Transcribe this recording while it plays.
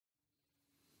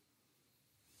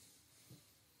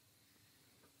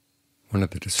One of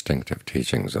the distinctive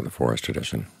teachings of the Forest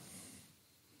tradition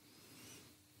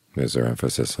is their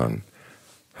emphasis on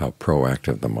how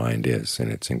proactive the mind is in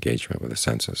its engagement with the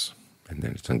senses and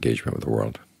in its engagement with the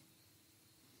world.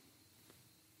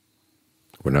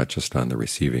 We're not just on the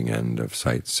receiving end of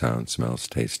sight, sound, smells,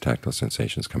 taste, tactile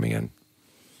sensations coming in.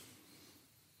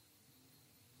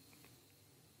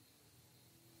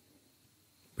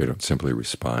 We don't simply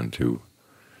respond to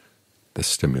the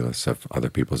stimulus of other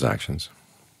people's actions.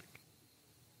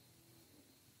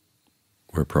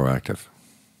 We're proactive.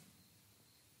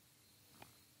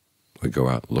 We go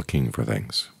out looking for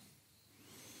things.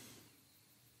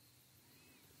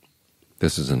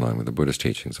 This is in line with the Buddhist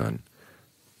teachings on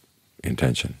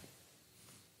intention.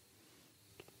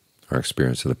 Our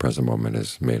experience of the present moment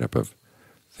is made up of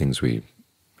things we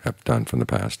have done from the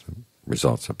past,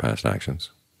 results of past actions,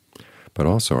 but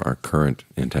also our current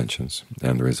intentions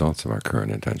and the results of our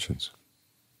current intentions.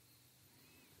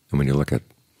 And when you look at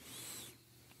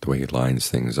the way he lines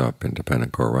things up in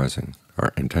dependent co-arising,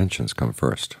 our intentions come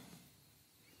first.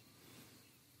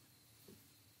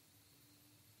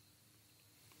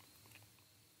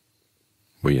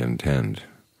 We intend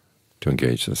to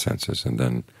engage the senses, and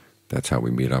then that's how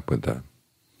we meet up with the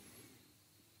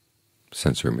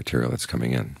sensory material that's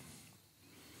coming in.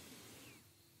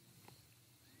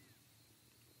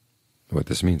 What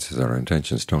this means is that our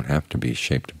intentions don't have to be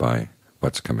shaped by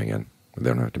what's coming in. They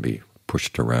don't have to be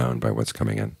pushed around by what's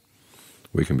coming in.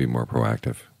 We can be more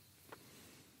proactive.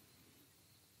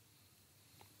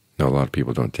 Now, a lot of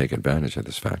people don't take advantage of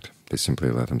this fact. They simply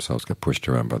let themselves get pushed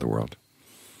around by the world.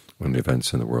 When the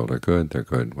events in the world are good, they're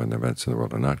good. When the events in the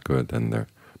world are not good, then their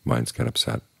minds get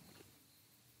upset.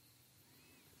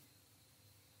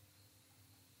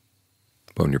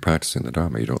 But when you're practicing the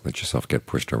Dhamma, you don't let yourself get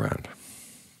pushed around.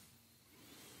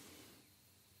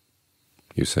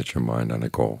 You set your mind on a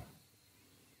goal,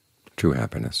 true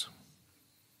happiness.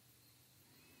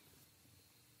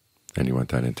 And you want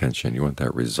that intention, you want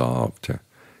that resolve to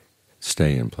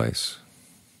stay in place.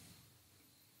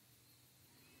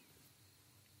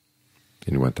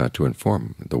 And you want that to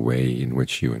inform the way in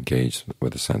which you engage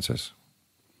with the senses.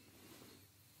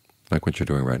 Like what you're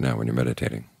doing right now when you're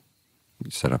meditating. You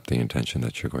set up the intention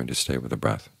that you're going to stay with the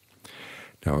breath.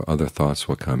 Now other thoughts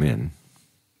will come in,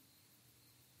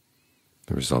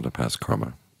 the result of past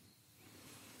karma.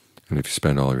 And if you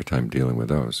spend all your time dealing with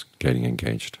those, getting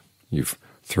engaged, you've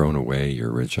thrown away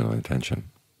your original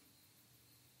intention.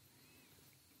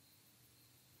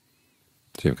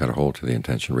 So you've got to hold to the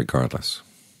intention regardless,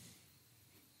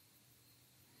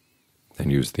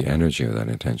 and use the energy of that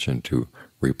intention to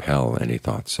repel any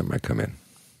thoughts that might come in.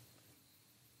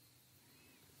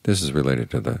 This is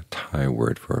related to the Thai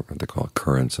word for what they call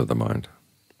currents of the mind,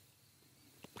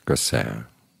 grasa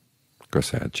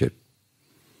jit.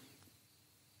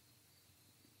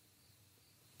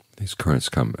 These currents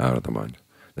come out of the mind.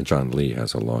 And John Lee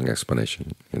has a long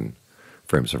explanation in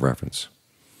Frames of Reference,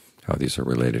 how these are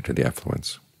related to the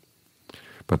effluence.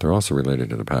 But they're also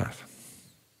related to the path.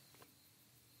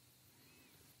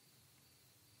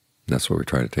 That's what we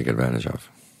try to take advantage of.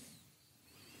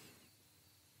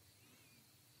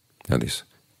 Now these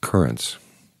currents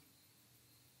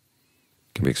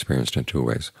can be experienced in two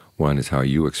ways. One is how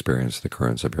you experience the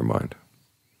currents of your mind.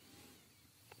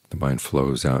 The mind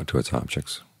flows out to its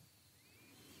objects.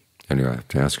 And you have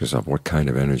to ask yourself, what kind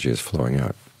of energy is flowing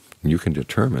out? And you can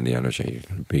determine the energy. It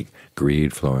can be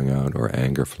greed flowing out, or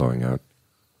anger flowing out,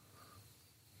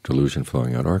 delusion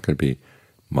flowing out, or it could be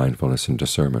mindfulness and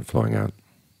discernment flowing out.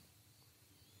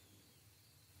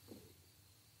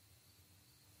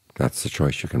 That's the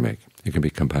choice you can make. It can be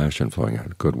compassion flowing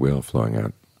out, goodwill flowing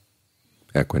out,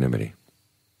 equanimity.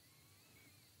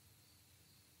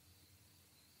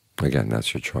 Again,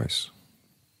 that's your choice.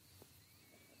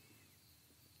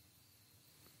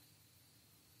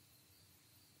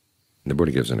 The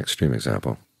Buddha gives an extreme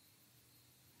example.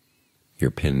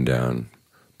 You're pinned down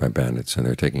by bandits, and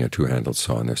they're taking a two-handled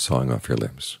saw and they're sawing off your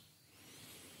limbs.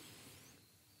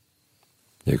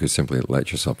 You could simply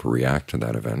let yourself react to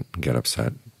that event, get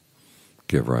upset,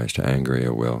 give rise to anger,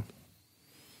 ill will,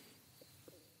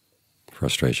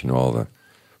 frustration, all the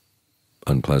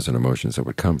unpleasant emotions that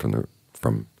would come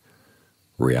from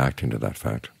reacting to that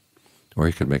fact. Or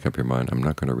you could make up your mind, I'm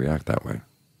not going to react that way.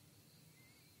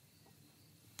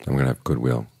 I'm going to have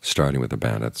goodwill, starting with the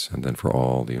bandits and then for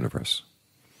all the universe,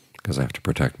 because I have to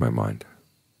protect my mind.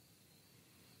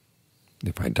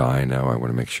 If I die now, I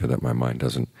want to make sure that my mind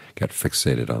doesn't get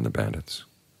fixated on the bandits.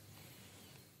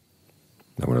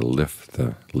 I want to lift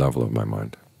the level of my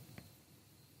mind.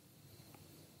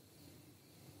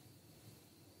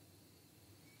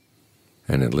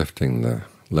 And in lifting the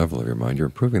level of your mind, you're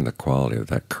improving the quality of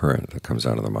that current that comes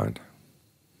out of the mind.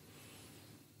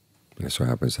 And it so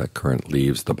happens that current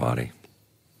leaves the body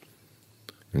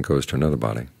and goes to another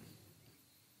body.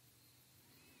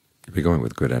 You'll be going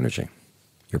with good energy.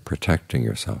 You're protecting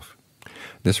yourself.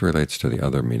 This relates to the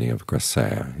other meaning of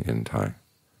grasaya in Thai.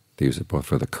 They use it both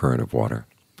for the current of water,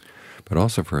 but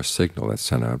also for a signal that's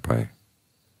sent out by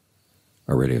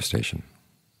a radio station.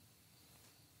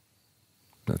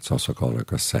 That's also called a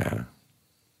grasaya.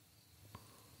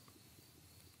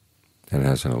 And it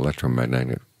has an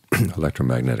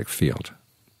electromagnetic field.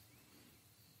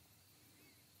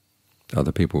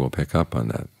 Other people will pick up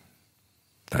on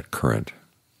that current,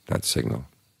 that signal,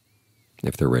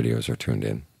 if their radios are tuned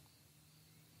in.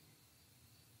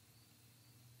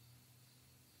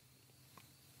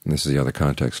 And this is the other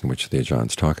context in which the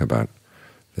Ajahns talk about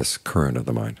this current of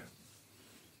the mind,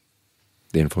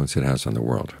 the influence it has on the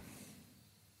world.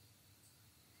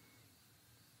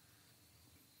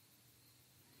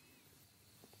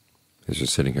 As you're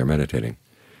sitting here meditating,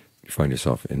 you find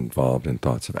yourself involved in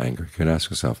thoughts of anger. You can ask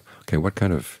yourself, okay, what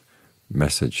kind of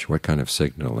message, what kind of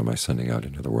signal am I sending out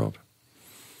into the world?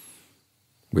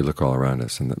 We look all around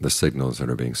us, and the signals that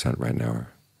are being sent right now are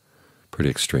pretty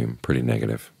extreme, pretty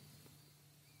negative.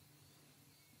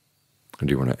 And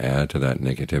do you want to add to that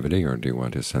negativity, or do you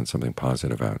want to send something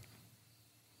positive out?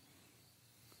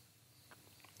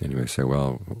 And you may say,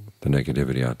 well, the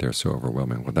negativity out there is so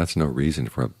overwhelming. Well, that's no reason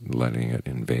for letting it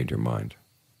invade your mind,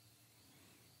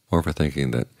 or for thinking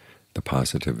that the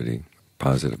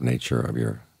positive nature of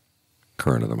your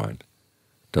current of the mind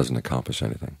doesn't accomplish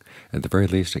anything. At the very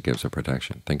least, it gives a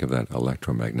protection. Think of that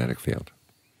electromagnetic field.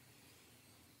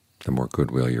 The more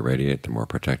goodwill you radiate, the more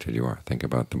protected you are. Think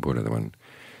about the Buddha when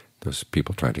those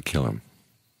people tried to kill him.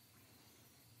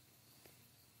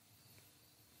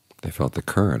 They felt the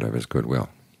current of his goodwill,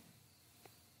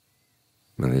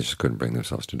 and they just couldn't bring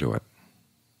themselves to do it.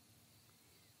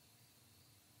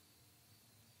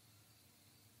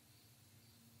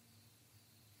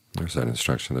 There's that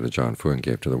instruction that Ajahn Fuan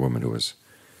gave to the woman who was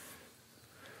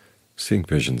seeing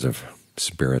visions of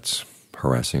spirits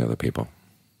harassing other people.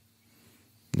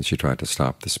 And she tried to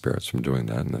stop the spirits from doing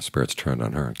that, and the spirits turned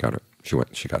on her and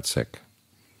she got sick.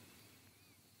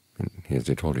 And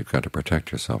he told her, you've got to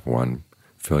protect yourself. One,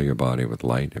 fill your body with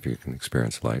light if you can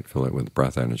experience light. Fill it with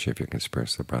breath energy if you can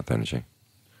experience the breath energy.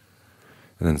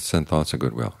 And then send thoughts of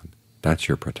goodwill. That's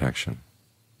your protection.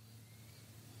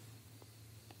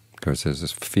 Because there's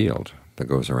this field that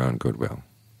goes around goodwill.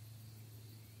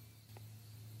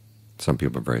 Some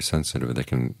people are very sensitive. They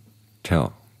can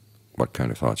tell what kind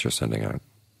of thoughts you're sending out.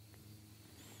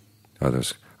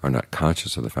 Others are not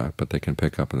conscious of the fact, but they can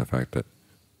pick up on the fact that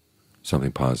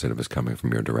something positive is coming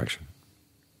from your direction.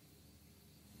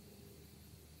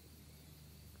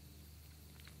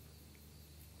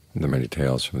 And there are many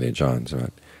tales from the Ajahns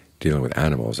about dealing with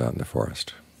animals out in the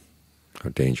forest, how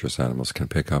dangerous animals can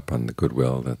pick up on the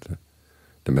goodwill that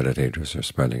the meditators are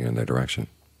spreading in their direction,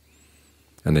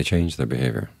 and they change their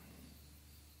behavior.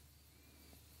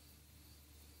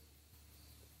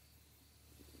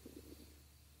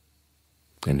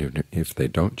 And even if they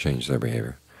don't change their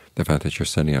behavior, the fact that you're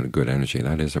sending out a good energy,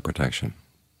 that is a protection,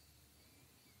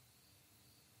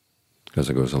 because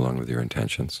it goes along with your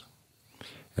intentions.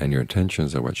 And your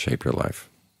intentions are what shape your life.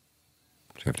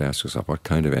 So you have to ask yourself, what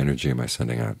kind of energy am I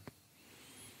sending out?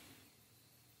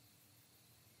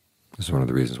 This is one of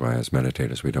the reasons why, as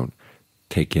meditators, we don't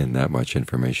take in that much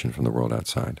information from the world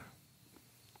outside.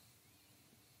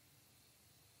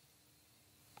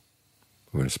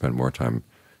 We're going to spend more time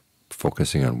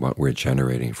focusing on what we're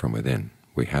generating from within.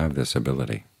 We have this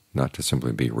ability not to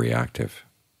simply be reactive.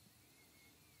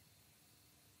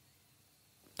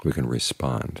 We can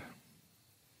respond.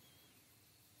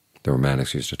 The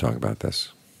Romantics used to talk about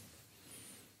this,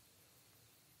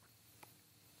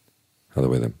 how the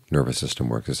way the nervous system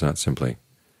works is not simply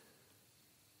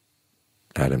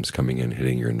atoms coming in,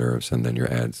 hitting your nerves, and then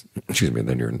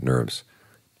then your nerves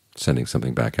sending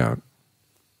something back out,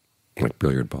 like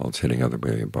billiard balls hitting other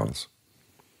billiard balls.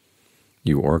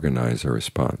 You organize a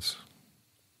response.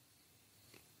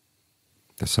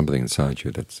 There's something inside you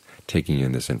that's taking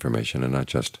in this information and not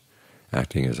just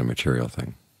acting as a material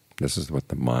thing. This is what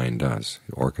the mind does.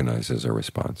 It organizes a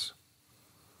response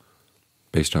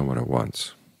based on what it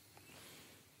wants.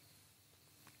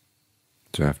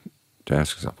 So you have to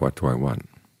ask yourself, what do I want?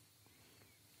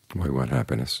 Do I want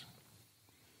happiness?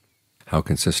 How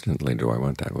consistently do I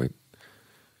want that?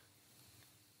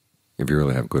 If you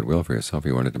really have goodwill for yourself,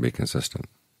 you want it to be consistent.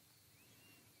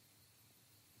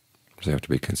 So you have to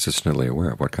be consistently aware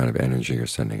of what kind of energy you're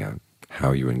sending out,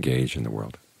 how you engage in the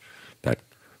world. That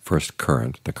first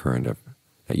current, the current of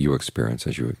that you experience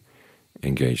as you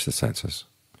engage the senses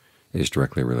is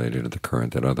directly related to the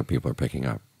current that other people are picking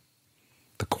up.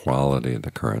 The quality of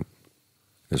the current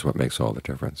is what makes all the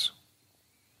difference.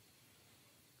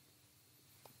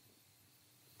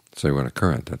 So you want a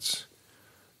current that's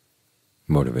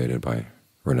motivated by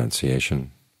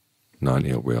renunciation,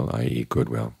 non-ill will, i.e.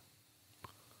 goodwill,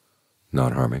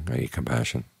 non-harming, i.e.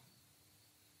 compassion.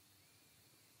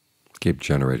 Keep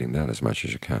generating that as much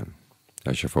as you can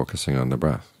as you're focusing on the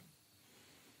breath.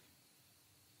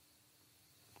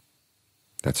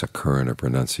 That's a current of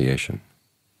renunciation.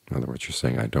 In other words, you're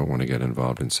saying, I don't want to get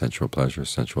involved in sensual pleasures,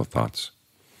 sensual thoughts.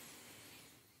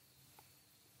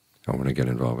 I want to get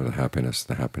involved with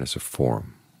the happiness of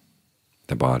form,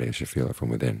 the body as you feel it from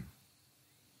within.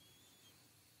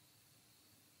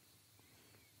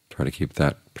 Try to keep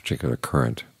that particular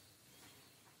current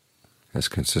as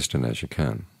consistent as you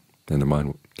can. Then the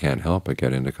mind can't help but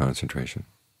get into concentration.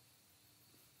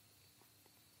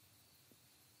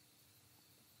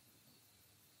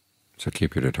 So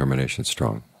keep your determination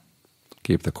strong.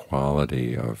 Keep the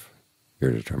quality of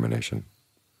your determination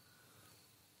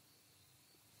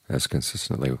as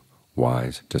consistently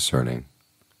wise, discerning,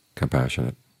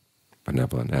 compassionate,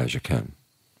 benevolent as you can.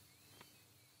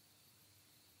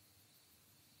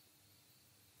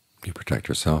 You protect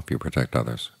yourself, you protect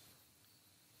others.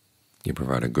 You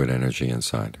provide a good energy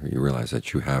inside. You realize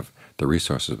that you have the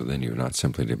resources within you not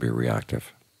simply to be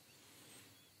reactive,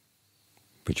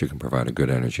 but you can provide a good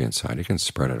energy inside. You can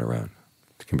spread it around.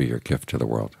 It can be your gift to the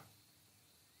world.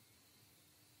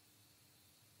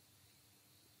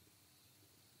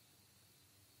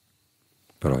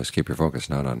 But always keep your focus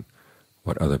not on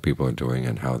what other people are doing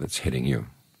and how that's hitting you.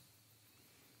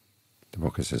 The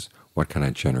focus is, what can I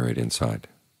generate inside?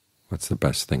 What's the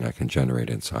best thing I can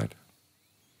generate inside?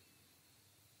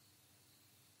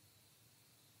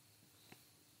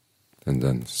 And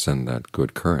then send that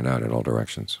good current out in all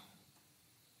directions.